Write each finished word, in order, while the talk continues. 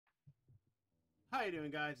How you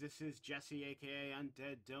doing, guys? This is Jesse, aka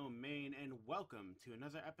Undead Domain, and welcome to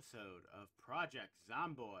another episode of Project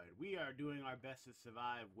Zomboid. We are doing our best to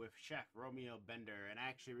survive with Chef Romeo Bender, and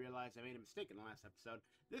I actually realized I made a mistake in the last episode.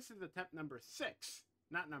 This is attempt number 6,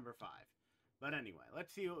 not number 5. But anyway,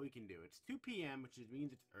 let's see what we can do. It's 2 p.m., which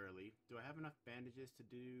means it's early. Do I have enough bandages to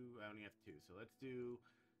do? I only have 2, so let's do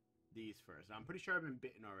these first. I'm pretty sure I've been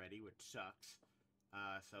bitten already, which sucks.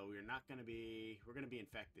 So we're gonna be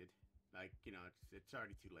infected. Like, you know, it's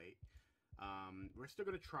already too late. We're still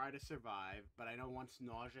gonna try to survive, but I know once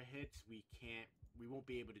nausea hits, we won't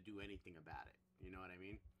be able to do anything about it. You know what I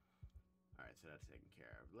mean? Alright, so that's taken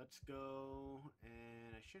care of. Let's go,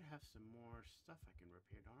 and I should have some more stuff I can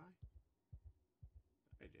repair, don't I?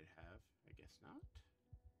 I did have. I guess not.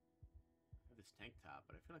 I have this tank top,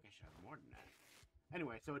 but I feel like I should have more than that.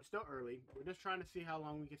 Anyway, so it's still early. We're just trying to see how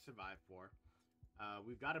long we can survive for.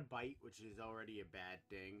 We've got a bite, which is already a bad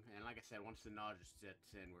thing. And like I said, once the nausea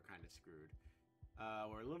sets in, we're kind of screwed.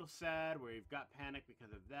 We're a little sad. We've got panic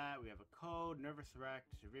because of that. We have a cold, nervous wreck,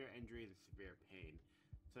 severe injuries, and severe pain.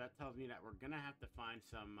 So that tells me that we're going to have to find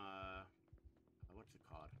some, what's it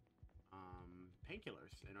called?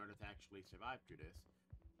 Painkillers in order to actually survive through this.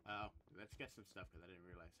 Let's get some stuff because I didn't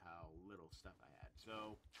realize how little stuff I had.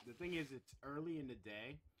 So the thing is, it's early in the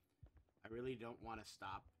day. I really don't want to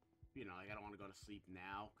stop. You know, like, I don't want to go to sleep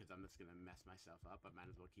now because I'm just going to mess myself up. I might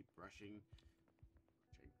as well keep rushing.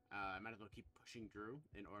 I might as well keep pushing through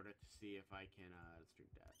in order to see if I can, let's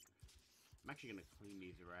drink that. I'm actually going to clean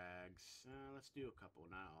these rags. Let's do a couple,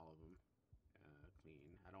 not all of them.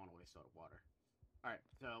 Clean. I don't want to waste all the water. Alright,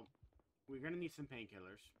 so we're going to need some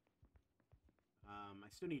painkillers. I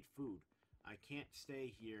still need food. I can't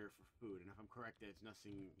stay here for food, and if I'm correct, there's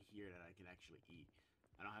nothing here that I can actually eat.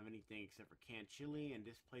 I don't have anything except for canned chili, and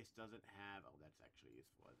this place doesn't have... Oh, that's actually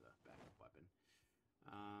useful as a backup weapon.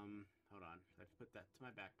 Hold on. Let's put that to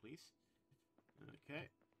my back, please.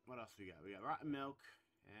 Okay. What else we got? We got rotten milk,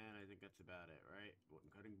 and I think that's about it, right?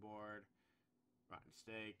 Wooden cutting board, rotten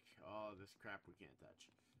steak, all this crap we can't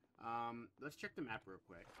touch. Let's check the map real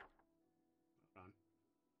quick. Hold on.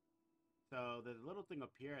 So, there's a little thing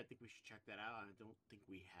up here. I think we should check that out. I don't think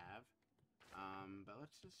we have. But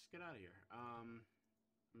let's just get out of here.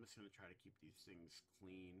 I'm just going to try to keep these things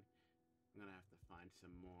clean. I'm going to have to find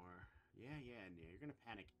some more. Yeah, you're going to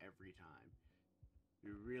panic every time.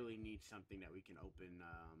 We really need something that we can open,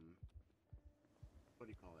 what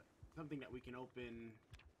do you call it? Something that we can open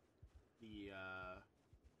the,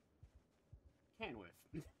 can with.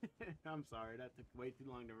 I'm sorry, that took way too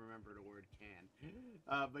long to remember the word can.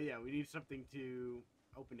 But yeah, we need something to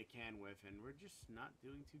open the can with, and we're just not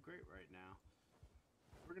doing too great right now.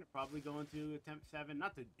 We're going to probably go into attempt 7,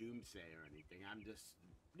 not to doomsay or anything. I'm just,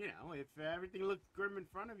 you know, if everything looks grim in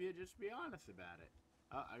front of you, just be honest about it.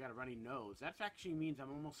 I got a runny nose. That actually means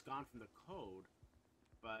I'm almost gone from the code,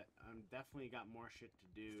 but I'm definitely got more shit to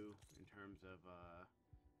do in terms of,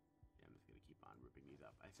 yeah, I'm just going to keep on ripping these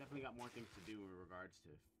up. I definitely got more things to do in regards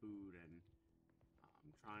to food, and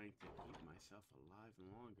I'm trying to keep myself alive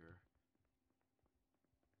longer.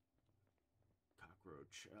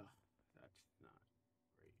 Cockroach. Ugh, that's not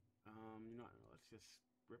great. You know what? Let's just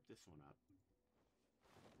rip this one up.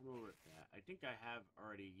 We'll rip that. I think I have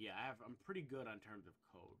already... Yeah, I'm pretty good on terms of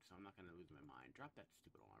code, so I'm not going to lose my mind. Drop that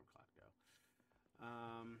stupid alarm clock, though.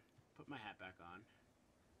 Put my hat back on.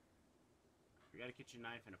 We got a kitchen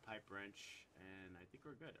knife and a pipe wrench, and I think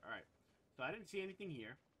we're good. Alright. So I didn't see anything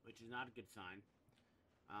here, which is not a good sign.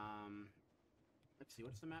 Let's see.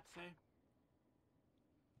 What's the map say?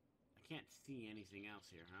 I can't see anything else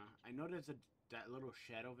here, huh? I know there's that little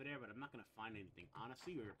shed over there, but I'm not going to find anything.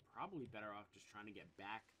 Honestly, we're probably better off just trying to get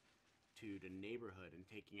back to the neighborhood and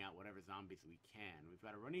taking out whatever zombies we can. We've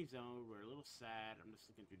got a running zone. We're a little sad. I'm just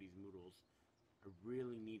looking through these noodles. I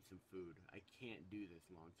really need some food. I can't do this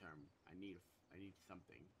long term. I need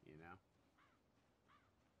something, you know?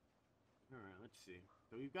 Alright, let's see.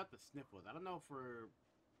 So we've got the sniffles. I don't know if we're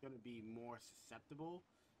going to be more susceptible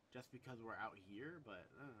just because we're out here, but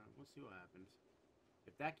we'll see what happens.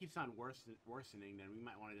 If that keeps on worsening, then we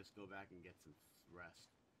might want to just go back and get some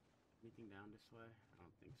rest. Anything down this way? I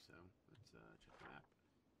don't think so. Let's check the map.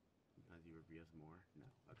 Sometimes he reveals more. No.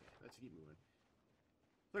 Okay, let's keep moving.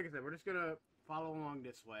 Like I said, we're just going to follow along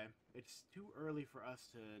this way. It's too early for us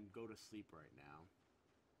to go to sleep right now.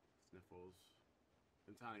 Sniffles.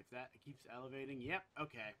 I'm telling you, if that keeps elevating, yep,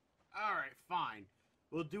 okay. Alright, fine.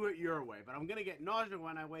 We'll do it your way, but I'm going to get nausea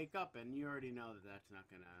when I wake up, and you already know that that's not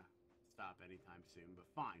going to stop anytime soon, but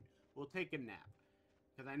fine. We'll take a nap.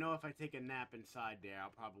 Because I know if I take a nap inside there,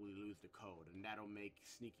 I'll probably lose the code, and that'll make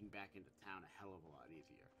sneaking back into town a hell of a lot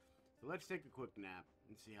easier. So let's take a quick nap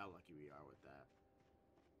and see how lucky we are with that.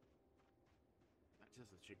 It's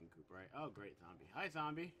just a chicken coop, right? Oh, great, zombie. Hi,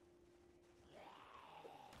 zombie.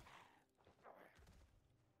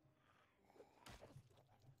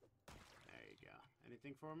 There you go.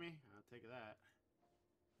 Anything for me? I'll take that.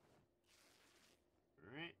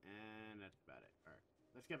 Alright, and that's about it. Alright,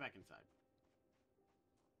 let's get back inside.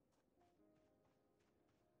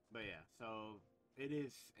 But yeah, so it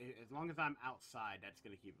is, as long as I'm outside, that's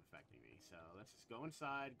going to keep affecting me. So let's just go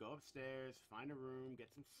inside, go upstairs, find a room,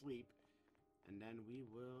 get some sleep, and then we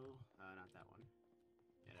will, not that one.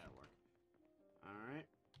 Yeah, that'll work.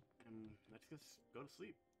 Alright, and let's just go to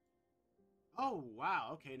sleep. Oh,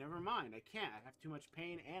 wow, okay, never mind. I can't. I have too much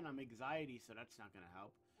pain and I'm anxiety, so that's not going to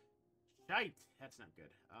help. Shite! That's not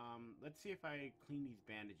good. Let's see if I clean these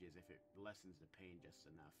bandages, if it lessens the pain just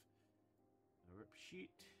enough. A rip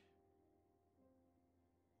sheet.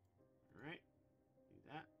 Alright, do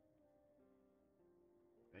that.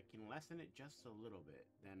 If I can lessen it just a little bit,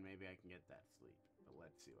 then maybe I can get that sleep. But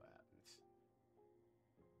let's see what happens.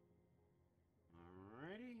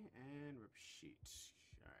 Alrighty, and rip sheet.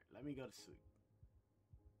 Alright, let me go to sleep.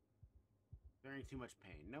 Bearing too much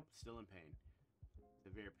pain. Nope, still in pain.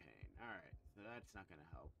 Severe pain. Alright, so that's not gonna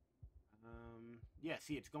help. Yeah,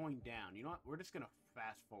 see, it's going down. You know what? We're just gonna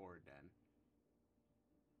fast forward then.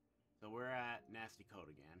 So we're at nasty code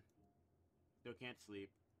again. Still can't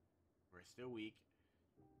sleep. We're still weak.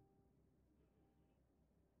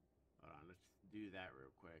 Hold on, let's do that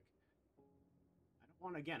real quick.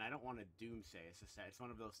 I don't want to doomsay. It's just that it's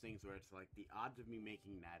one of those things where it's like the odds of me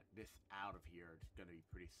making this out of here is gonna be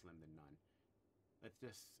pretty slim to none. Let's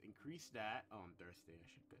just increase that. Oh, I'm thirsty. I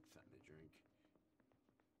should get something to drink.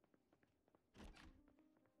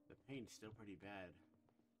 The pain's still pretty bad.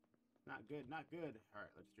 Not good, not good.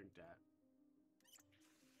 Alright, let's drink that.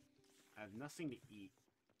 I have nothing to eat,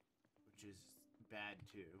 which is bad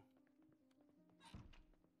too.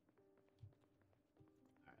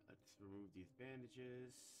 Alright, let's remove these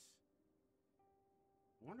bandages.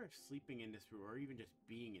 I wonder if sleeping in this room, or even just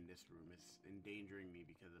being in this room, is endangering me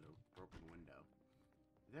because of the broken window.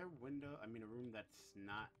 Is there a window? I mean, a room that's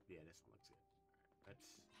not... Yeah, this one looks good. Alright,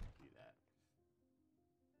 let's do that.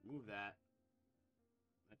 Remove that.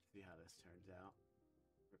 Let's see how this turns out.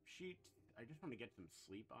 Rip sheet. I just want to get some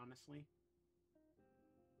sleep, honestly. I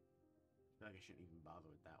feel like I shouldn't even bother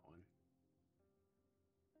with that one.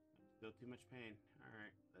 Still too much pain.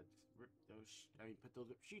 Alright, let's rip those... put those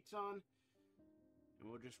rip sheets on. And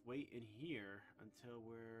we'll just wait in here until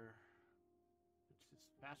we're... Let's just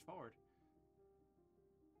fast forward.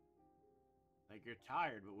 Like, you're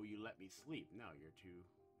tired, but will you let me sleep? No, you're too...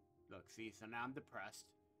 Look, see, so now I'm depressed.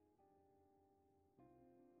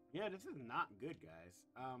 Yeah, this is not good, guys.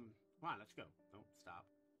 Come on, let's go. Don't stop.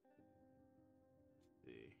 Let's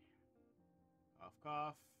see. Cough,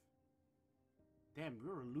 cough. Damn, we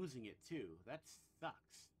were losing it, too. That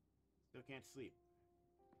sucks. Still can't sleep.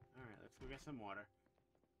 Alright, let's go get some water.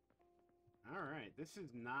 Alright, this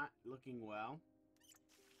is not looking well.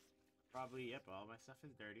 Probably, yep, all my stuff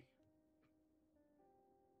is dirty.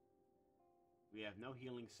 We have no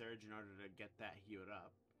healing surge in order to get that healed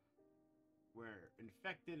up. We're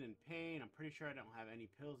infected and pain. I'm pretty sure I don't have any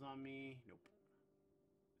pills on me. Nope.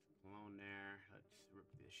 Cologne there. Let's rip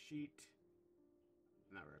this sheet.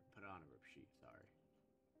 Not rip, put on a rip sheet, sorry.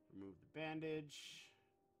 Remove the bandage.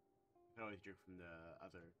 I could always drink from the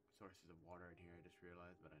other sources of water in here, I just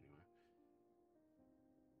realized, but anyway.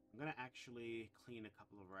 I'm gonna actually clean a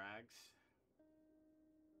couple of rags.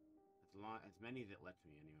 As many as it lets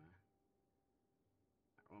me, anyway.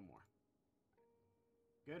 Right, one more.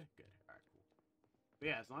 Good? Good. Alright, cool.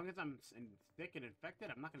 But yeah, as long as I'm sick and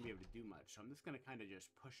infected, I'm not gonna be able to do much. So I'm just gonna kind of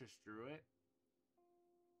just push us through it.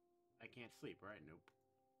 I can't sleep, right? Nope.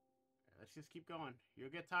 Right, let's just keep going.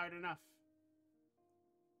 You'll get tired enough.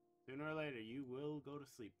 Sooner or later, you will go to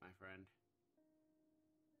sleep, my friend.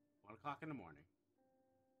 1 o'clock in the morning.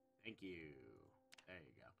 Thank you. There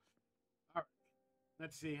you go. Alright.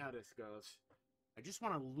 Let's see how this goes. I just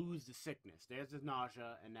want to lose the sickness. There's the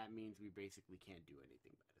nausea, and that means we basically can't do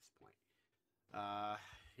anything by this point.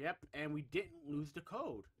 Yep, and we didn't lose the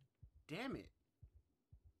code. Damn it.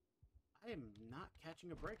 I am not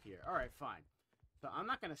catching a break here. Alright, fine. So I'm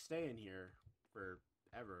not going to stay in here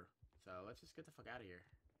forever. So let's just get the fuck out of here.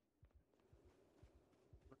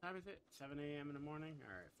 What time is it? 7 a.m. in the morning?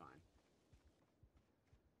 Alright, fine.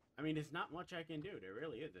 I mean, there's not much I can do. There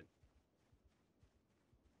really isn't.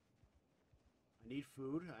 I need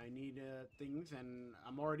food. I need things, and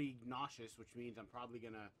I'm already nauseous, which means I'm probably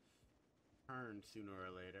going to turn sooner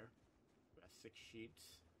or later. Got 6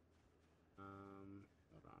 sheets.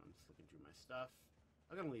 Hold on, I'm just looking through my stuff.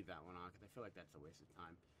 I'm gonna leave that one on because I feel like that's a waste of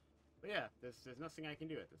time. But yeah, there's nothing I can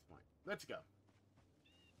do at this point. Let's go.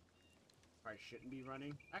 Probably shouldn't be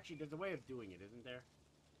running. Actually, there's a way of doing it, isn't there?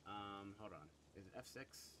 Hold on. Is it F6?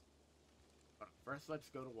 First, let's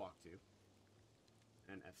go to walk to.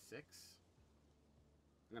 And F6.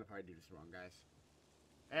 I'm gonna probably do this wrong, guys.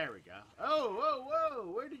 There we go. Oh, whoa,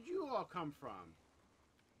 whoa! Where did you all come from?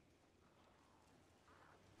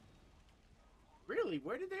 Really?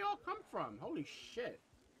 Where did they all come from? Holy shit.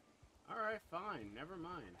 Alright, fine. Never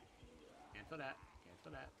mind. Cancel that.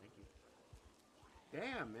 Cancel that. Thank you.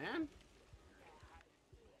 Damn, man.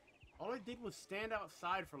 All I did was stand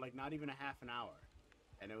outside for like not even a half an hour.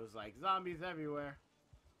 And it was like, zombies everywhere.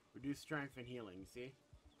 Reduce strength and healing, see?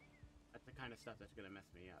 That's the kind of stuff that's gonna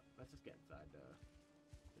mess me up. Let's just get inside the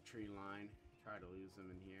tree line. Try to lose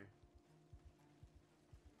them in here.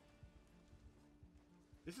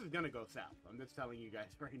 This is gonna go south. I'm just telling you guys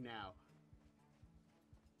right now.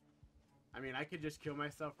 I mean, I could just kill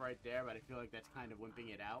myself right there, but I feel like that's kind of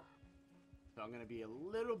wimping it out. So I'm gonna be a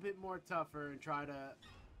little bit more tougher and try to...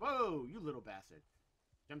 Whoa, you little bastard.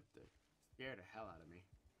 Jumped the... Scared the hell out of me.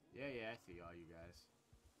 Yeah, I see all you guys.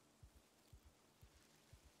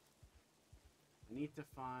 I need to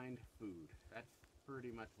find food. That's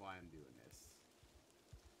pretty much why I'm doing this.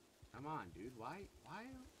 Come on, dude. Why?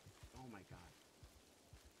 Oh my god.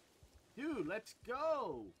 Dude, let's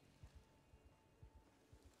go!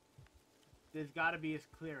 There's gotta be a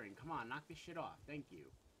clearing. Come on, knock this shit off. Thank you.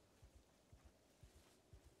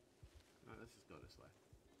 Oh, let's just go this way.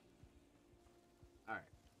 Alright.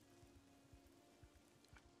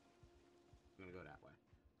 I'm gonna go that way.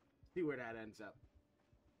 See where that ends up.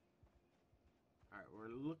 Alright,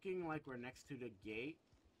 we're looking like we're next to the gate.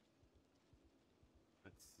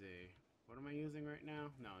 Let's see. What am I using right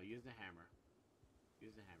now? No, use the hammer.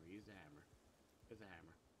 Use the hammer, use the hammer. Use the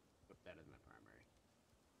hammer. Put that as my primary.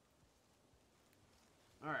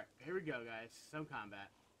 Alright, here we go, guys. Some combat.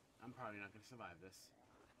 I'm probably not going to survive this.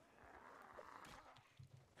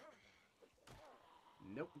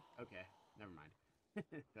 Nope. Okay, never mind.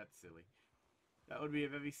 That's silly. That would be a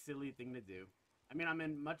very silly thing to do. I mean, I'm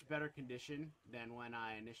in much better condition than when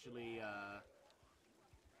I initially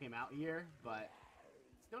came out here, but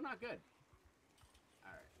still not good.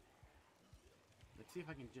 Alright. Let's see if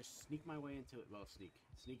I can just sneak my way into it. Well, sneak.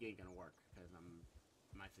 Sneak ain't gonna work, because I'm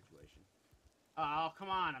in my situation. Oh, come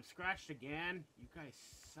on. I'm scratched again. You guys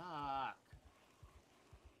suck.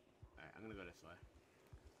 Alright, I'm gonna go this way.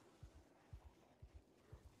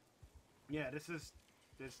 Yeah, this is...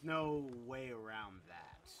 There's no way around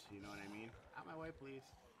that. You know what I mean? Out my way, please.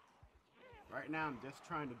 Right now, I'm just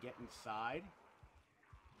trying to get inside.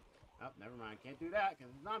 Oh, never mind. Can't do that,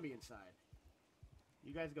 because there's a zombie inside.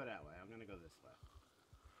 You guys go that way. I'm gonna go this way.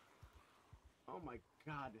 Oh my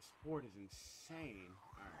god, this fort is insane.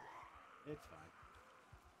 Alright. It's fine.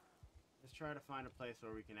 Let's try to find a place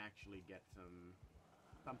where we can actually get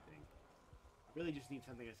something. Really just need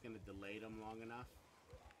something that's gonna delay them long enough.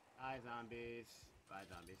 Bye, zombies. Bye,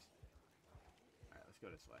 zombies. Alright, let's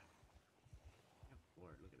go this way. Good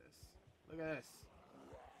lord, look at this. Look at this.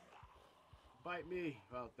 Bite me.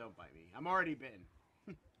 Well, don't bite me. I'm already bitten.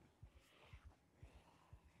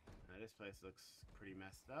 Now, this place looks pretty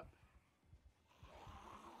messed up.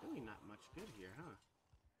 Really not much good here, huh?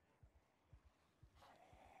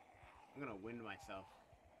 I'm gonna wind myself.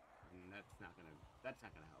 And that's not gonna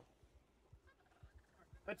help.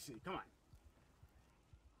 Let's see, come on.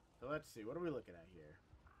 So let's see, what are we looking at here?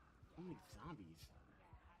 How many zombies?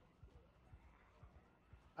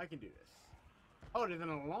 I can do this. Oh, there's an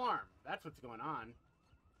alarm. That's what's going on.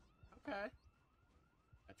 Okay.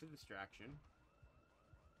 That's a distraction.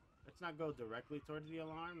 Let's not go directly towards the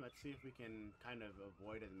alarm. Let's see if we can kind of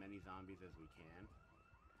avoid as many zombies as we can.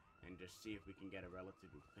 And just see if we can get a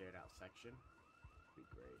relatively cleared out section. Be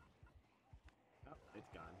great. Oh,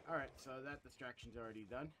 it's gone. Alright, so that distraction's already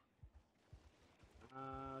done.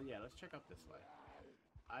 Yeah, let's check out this way.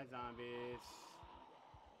 Hi, zombies.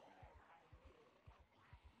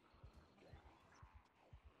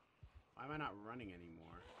 Why am I not running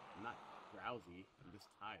anymore? I'm not drowsy. I'm just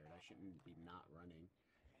tired. I shouldn't be not running.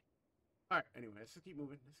 Alright, anyway, let's just keep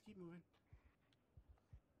moving. Let's keep moving.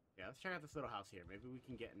 Yeah, let's check out this little house here. Maybe we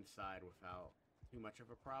can get inside without too much of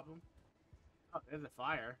a problem. Oh, there's a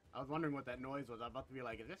fire. I was wondering what that noise was. I was about to be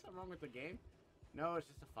like, is there something wrong with the game? No, it's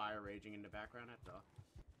just a fire raging in the background, that's all.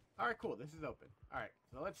 Alright, cool. This is open. Alright,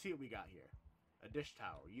 so let's see what we got here. A dish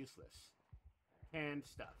towel. Useless. Canned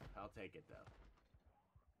stuff. I'll take it, though.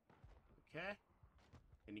 Okay.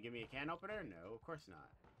 Can you give me a can opener? No, of course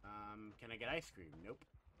not. Can I get ice cream? Nope.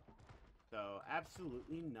 So,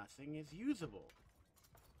 absolutely nothing is usable.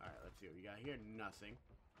 Alright, let's see what we got here. Nothing.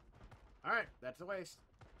 Alright, that's a waste.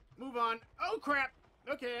 Move on. Oh, crap!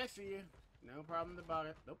 Okay, I see you. No problem to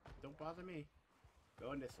bother. Nope, don't bother me.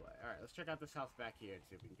 Going this way. Alright, let's check out this house back here and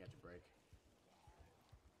see if we can catch a break.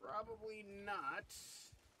 Probably not.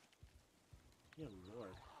 Good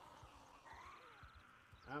lord.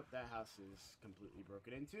 Oh, that house is completely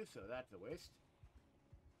broken into, so that's a waste.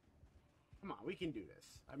 Come on, we can do this.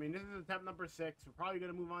 I mean, this is attempt number 6. We're probably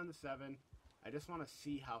going to move on to 7. I just want to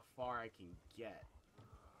see how far I can get.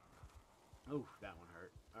 Oh, that one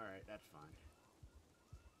hurt. Alright, that's fine.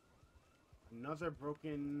 Another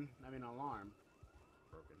broken, alarm.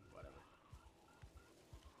 Broken, whatever.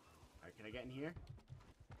 Alright, can I get in here?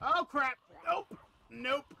 Oh, crap! Nope!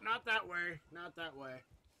 Nope, not that way. Not that way.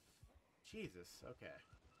 Jesus, okay.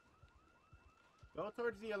 Go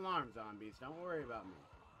towards the alarm, zombies. Don't worry about me.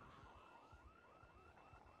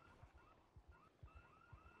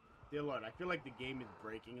 Dear Lord, I feel like the game is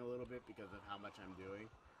breaking a little bit because of how much I'm doing.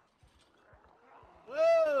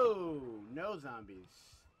 Whoa! No zombies.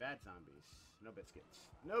 Bad zombies. No biscuits.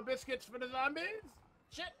 No biscuits for the zombies?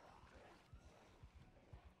 Shit!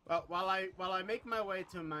 Well, while I make my way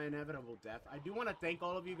to my inevitable death, I do want to thank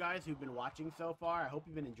all of you guys who've been watching so far. I hope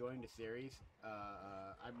you've been enjoying the series.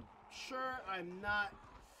 I'm sure I'm not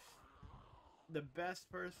the best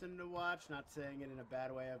person to watch, not saying it in a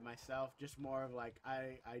bad way of myself, just more of like,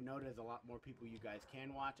 I know there's a lot more people you guys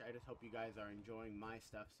can watch. I just hope you guys are enjoying my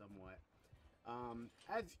stuff somewhat.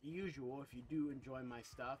 As usual, if you do enjoy my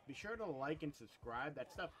stuff, be sure to like and subscribe.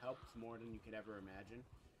 That stuff helps more than you could ever imagine.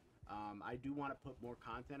 I do want to put more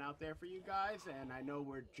content out there for you guys, and I know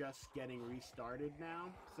we're just getting restarted now,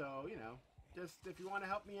 so, you know, just if you want to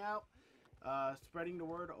help me out, spreading the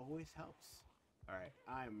word always helps. Alright,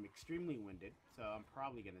 I'm extremely winded, so I'm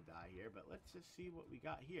probably going to die here, but let's just see what we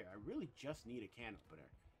got here. I really just need a can opener.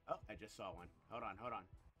 Oh, I just saw one. Hold on, hold on.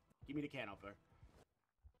 Give me the can opener.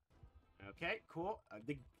 Okay, cool.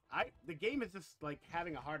 The game is just, like,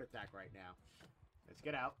 having a heart attack right now. Let's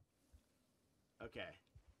get out. Okay.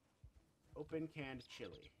 Open canned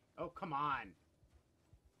chili. Oh, come on.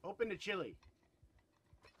 Open the chili.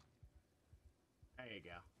 There you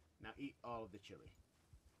go. Now eat all of the chili.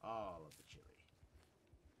 All of the chili.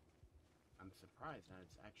 I'm surprised that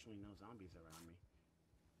it's actually no zombies around me.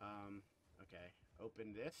 Okay.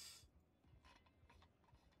 Open this.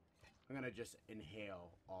 I'm gonna just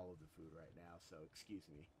inhale all of the food right now, so excuse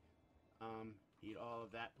me. Eat all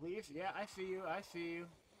of that, please. Yeah, I see you. I see you.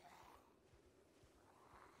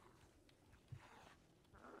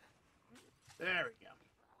 There we go.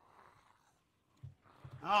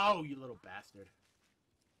 Oh, you little bastard.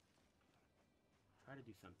 Try to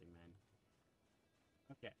do something, man.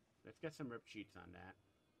 Okay, let's get some rip sheets on that.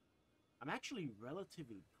 I'm actually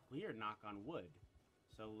relatively clear, knock on wood.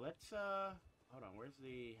 So let's, hold on, where's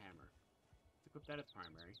the hammer? Let's equip that as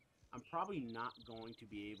primary. I'm probably not going to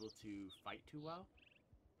be able to fight too well.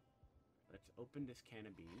 Let's open this can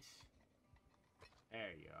of beans.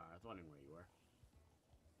 There you are. I was wondering where you were.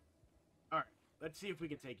 Alright, let's see if we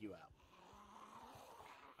can take you out.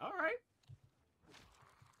 Alright.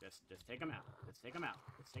 Just take them out. Let's take them out.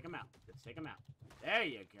 Let's take them out. Let's take them out. There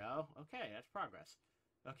you go. Okay, that's progress.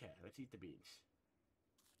 Okay, let's eat the beans.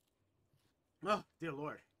 Oh, dear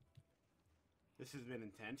Lord. This has been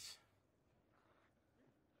intense.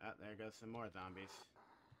 Oh, there goes some more zombies.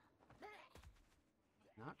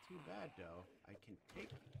 Not too bad, though. I can take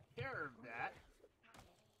care of that.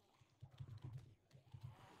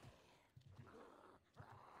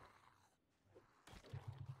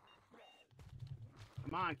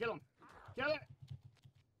 Come on, kill him. Kill it.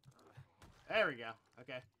 There we go.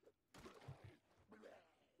 Okay.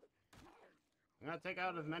 I'm gonna take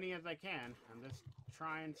out as many as I can. I'm just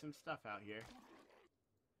trying some stuff out here.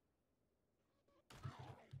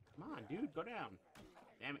 Come on, dude. Go down.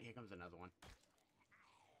 Damn it, here comes another one.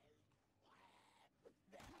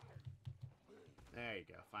 There you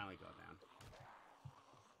go. Finally go down.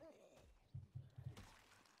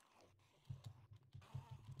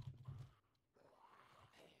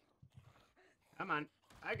 Come on.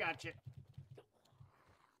 I got you.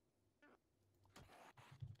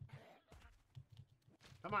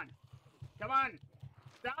 Come on. Come on.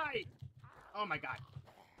 Die. Oh my god.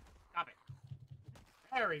 Stop it.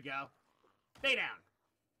 There we go. Stay down.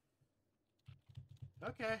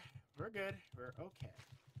 Okay. We're good. We're okay.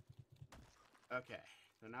 Okay.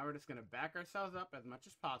 So now we're just going to back ourselves up as much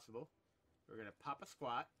as possible. We're going to pop a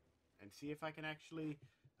squat and see if I can actually...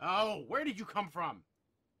 Oh, where did you come from?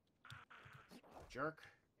 Jerk.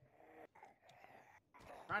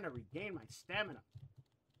 Trying to regain my stamina.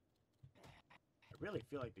 I really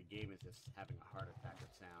feel like the game is just having a heart attack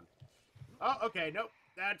with sound. Oh, okay, nope.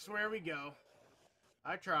 That's where we go.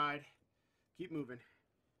 I tried. Keep moving.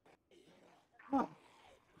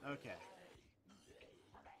 Okay.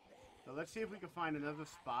 So let's see if we can find another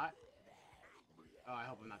spot. Oh, I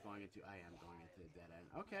hope I'm not going into... I am going into a dead end.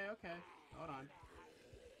 Okay, okay. Hold on.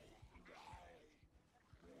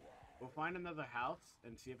 We'll find another house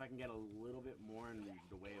and see if I can get a little bit more in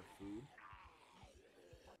the way of food.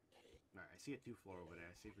 Alright, I see a 2-floor over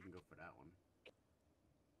there. See if we can go for that one.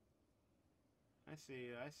 I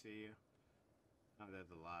see you, I see you. Oh,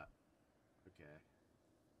 there's a lot. Okay.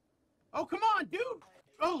 Oh, come on, dude!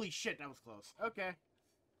 Holy shit, that was close. Okay.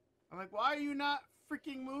 I'm like, why are you not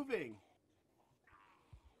freaking moving?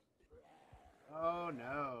 Oh,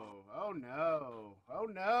 no. Oh, no. Oh,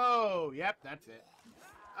 no. Yep, that's it.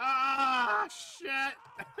 Ah, shit!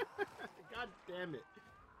 God damn it.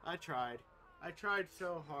 I tried. I tried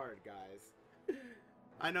so hard, guys.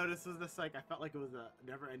 I know this was just like, I felt like it was a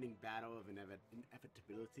never-ending battle of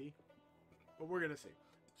inevitability. But we're gonna see.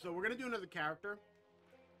 So we're gonna do another character.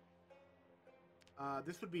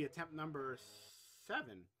 This would be attempt number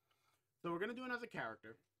 7. So we're gonna do another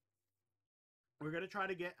character. We're gonna try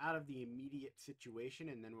to get out of the immediate situation,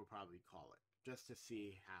 and then we'll probably call it. Just to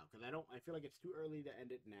see how, because I feel like it's too early to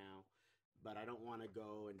end it now, but I don't want to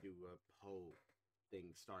go and do a whole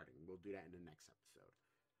thing starting. We'll do that in the next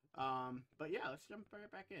episode. But yeah, let's jump right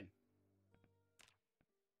back in.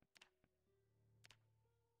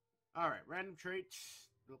 Alright, random traits.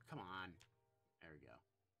 Oh, come on. There we go.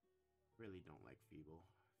 Really don't like feeble.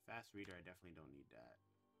 Fast reader, I definitely don't need that.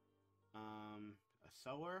 A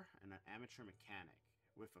sewer and an amateur mechanic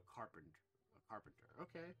with a carpenter.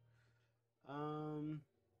 Okay.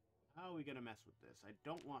 How are we gonna mess with this? I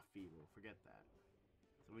don't want feeble. Forget that.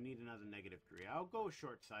 So we need another -3. I'll go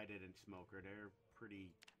short-sighted and smoker. They're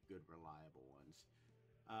pretty good, reliable ones.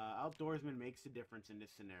 Outdoorsman makes a difference in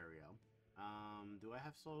this scenario. Do I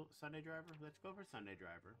have Sunday driver? Let's go for Sunday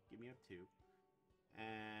driver. Give me a 2.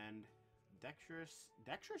 And dexterous.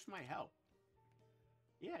 Dexterous might help.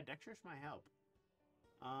 Yeah, dexterous might help.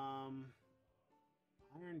 Iron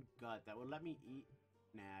gut. That would let me eat.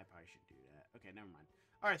 Nah, I probably should do that. Okay, never mind.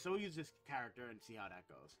 Alright, so we'll use this character and see how that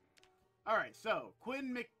goes. Alright, so,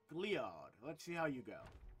 Quinn McLeod. Let's see how you go.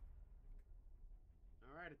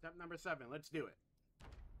 Alright, attempt number 7. Let's do it.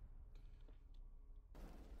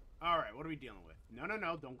 Alright, what are we dealing with? No, no,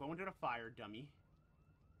 no. Don't go into the fire, dummy.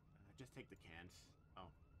 Just take the cans.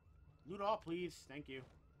 Oh. Loot all, please. Thank you.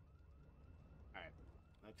 Alright,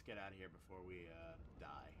 let's get out of here before we,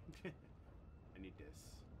 die. I need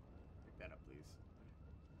this. Pick that up, please.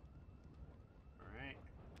 Alright.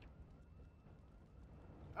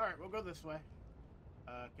 Alright, we'll go this way.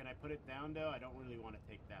 Can I put it down, though? I don't really want to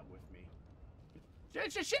take that with me.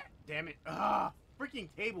 Shit! Damn it. Ah, freaking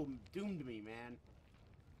table doomed me, man.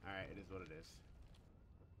 Alright, it is what it is.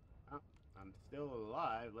 Oh, I'm still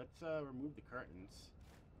alive. Let's, remove the curtains.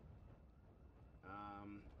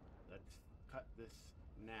 Let's cut this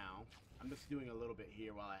now. I'm just doing a little bit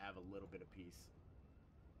here while I have a little bit of peace.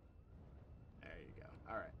 There you go.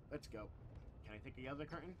 Alright, let's go. Can I take the other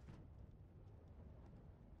curtain?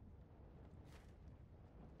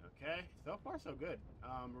 Okay, so far so good.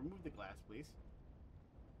 Remove the glass, please.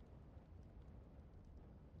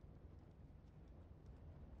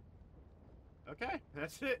 Okay,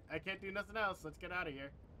 that's it. I can't do nothing else. Let's get out of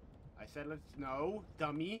here. I said let's... No,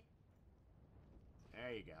 dummy.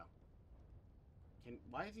 There you go.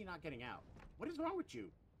 Why is he not getting out? What is wrong with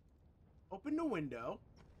you? Open the window.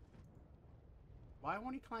 Why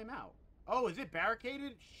won't he climb out? Oh, is it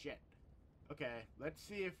barricaded? Shit. Okay, let's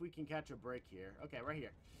see if we can catch a break here. Okay, right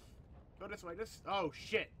here. Go this way. Oh,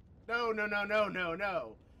 shit. No, no, no, no, no,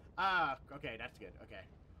 no. Ah, okay, that's good. Okay.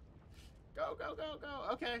 Go, go, go, go.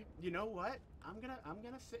 Okay, you know what? I'm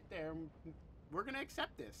gonna sit there. We're gonna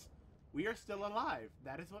accept this. We are still alive.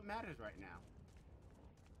 That is what matters right now.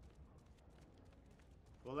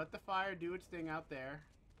 We'll let the fire do its thing out there.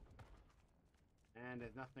 And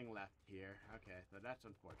there's nothing left here. Okay, so that's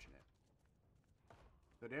unfortunate.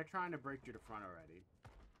 So they're trying to break through the front already.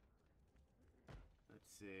 Let's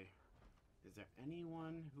see. Is there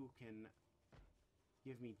anyone who can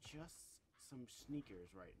give me just some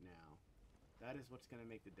sneakers right now? That is what's going to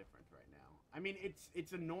make the difference right now. I mean,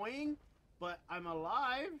 it's annoying, but I'm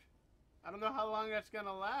alive. I don't know how long that's going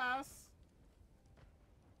to last.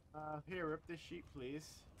 Here, rip this sheet,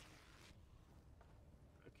 please.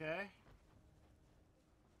 Okay.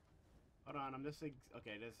 Hold on, I'm just...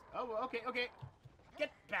 Okay, this... Oh, okay, okay.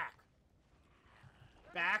 Get back.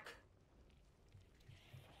 Back.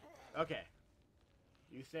 Okay.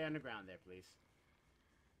 You stay on the ground there, please.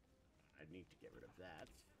 I need to get rid of that.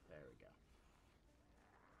 There we go.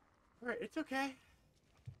 Alright, it's okay.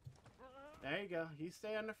 There you go. You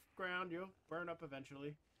stay on the ground. You'll burn up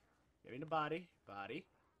eventually. Give me the body. Body.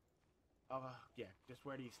 Oh, yeah, just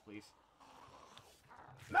wear these, please.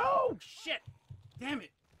 No! Shit! Damn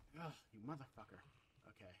it! Ugh, you motherfucker.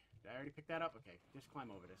 Okay, did I already pick that up? Okay, just climb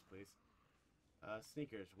over this, please.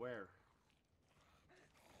 Sneakers, where?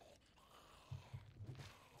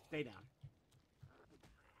 Stay down.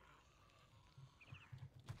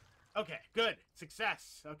 Okay, good.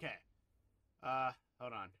 Success. Okay.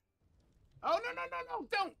 Hold on. Oh, no,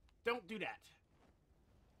 don't do that.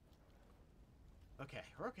 Okay,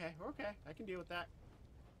 we're okay, we're okay. I can deal with that.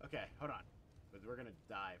 Okay, hold on. Because we're gonna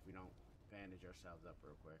die if we don't bandage ourselves up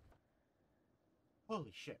real quick.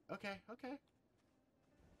 Holy shit. Okay, okay.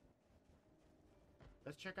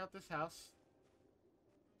 Let's check out this house.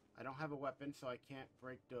 I don't have a weapon, so I can't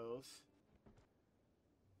break those.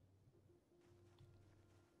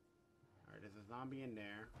 Alright, there's a zombie in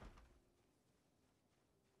there.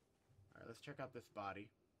 Alright, let's check out this body.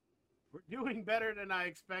 We're doing better than I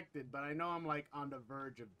expected, but I know I'm like on the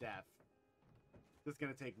verge of death. Just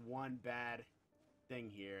gonna take one bad thing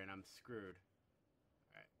here and I'm screwed.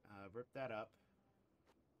 Alright, rip that up.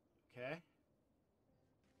 Okay.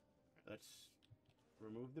 Let's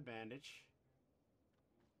remove the bandage.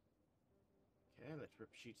 Okay, let's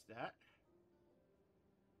rip sheets that.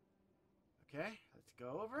 Okay, let's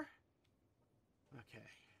go over. Okay.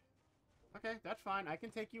 Okay, that's fine. I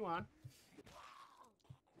can take you on.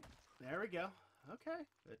 There we go. Okay,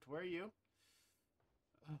 let's wear you.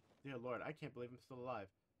 Oh, dear Lord, I can't believe I'm still alive.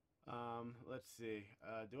 Let's see.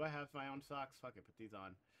 Do I have my own socks? Fuck it, put these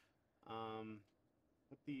on.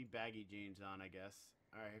 Put the baggy jeans on, I guess.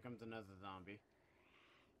 Alright, here comes another zombie.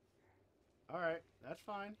 Alright, that's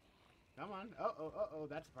fine. Come on. Uh-oh,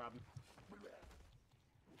 that's a problem.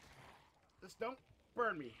 Just don't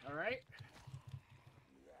burn me, alright?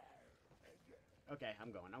 Okay,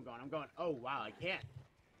 I'm going. Oh, wow, I can't.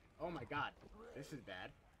 Oh my god. This is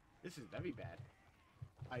bad. This is very bad.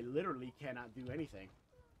 I literally cannot do anything.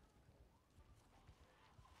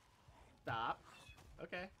 Stop.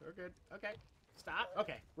 Okay, we're good. Okay. Stop.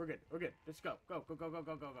 Okay, we're good. We're good. Let's go. Go.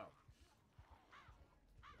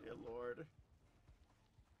 Dear Lord.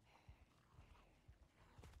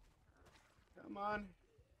 Come on.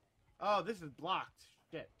 Oh, this is blocked.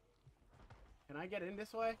 Shit. Can I get in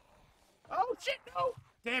this way? Oh, shit, no!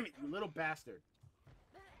 Damn it, you little bastard.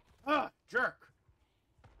 Ah, jerk.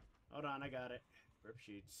 Hold on, I got it. Rip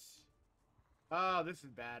sheets. Oh, this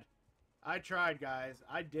is bad. I tried, guys.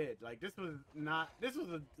 I did. Like, this was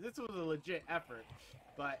a legit effort,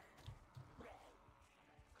 but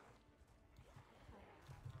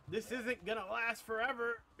this isn't gonna last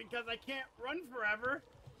forever because I can't run forever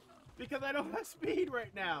because I don't have speed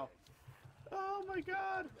right now. Oh my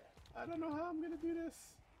god. I don't know how I'm gonna do this.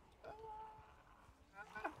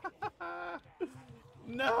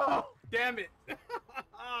 No! Damn it!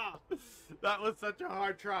 That was such a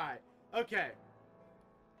hard try. Okay.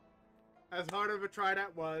 As hard of a try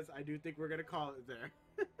that was, I do think we're gonna call it there.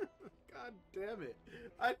 God damn it.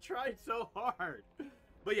 I tried so hard.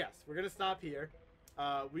 But yes, we're gonna stop here.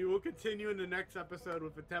 We will continue in the next episode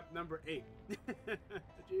with attempt number 8.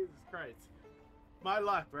 Jesus Christ. My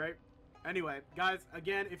luck, right? Anyway, guys,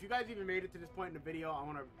 again, if you guys even made it to this point in the video, I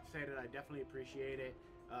want to say that I definitely appreciate it.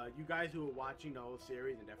 You guys who are watching the whole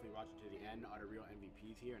series and definitely watching to the end are the real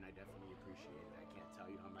MVPs here, and I definitely appreciate it. I can't tell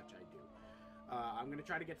you how much I do. I'm going to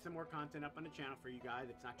try to get some more content up on the channel for you guys.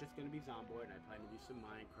 It's not just going to be Zomboid. I plan to do some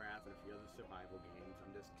Minecraft and a few other survival games.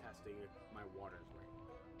 I'm just testing my waters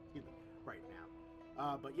right now.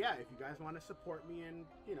 But yeah, if you guys want to support me and,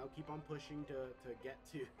 keep on pushing to get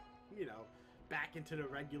to, back into the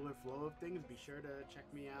regular flow of things, be sure to check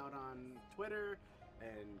me out on Twitter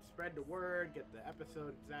and spread the word, get the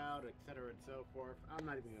episodes out, etc. and so forth. I'm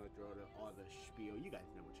not even going to throw all the spiel. You guys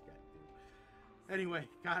know what you got to do. Anyway,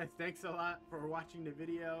 guys, thanks a lot for watching the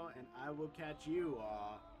video, and I will catch you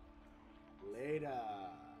all later.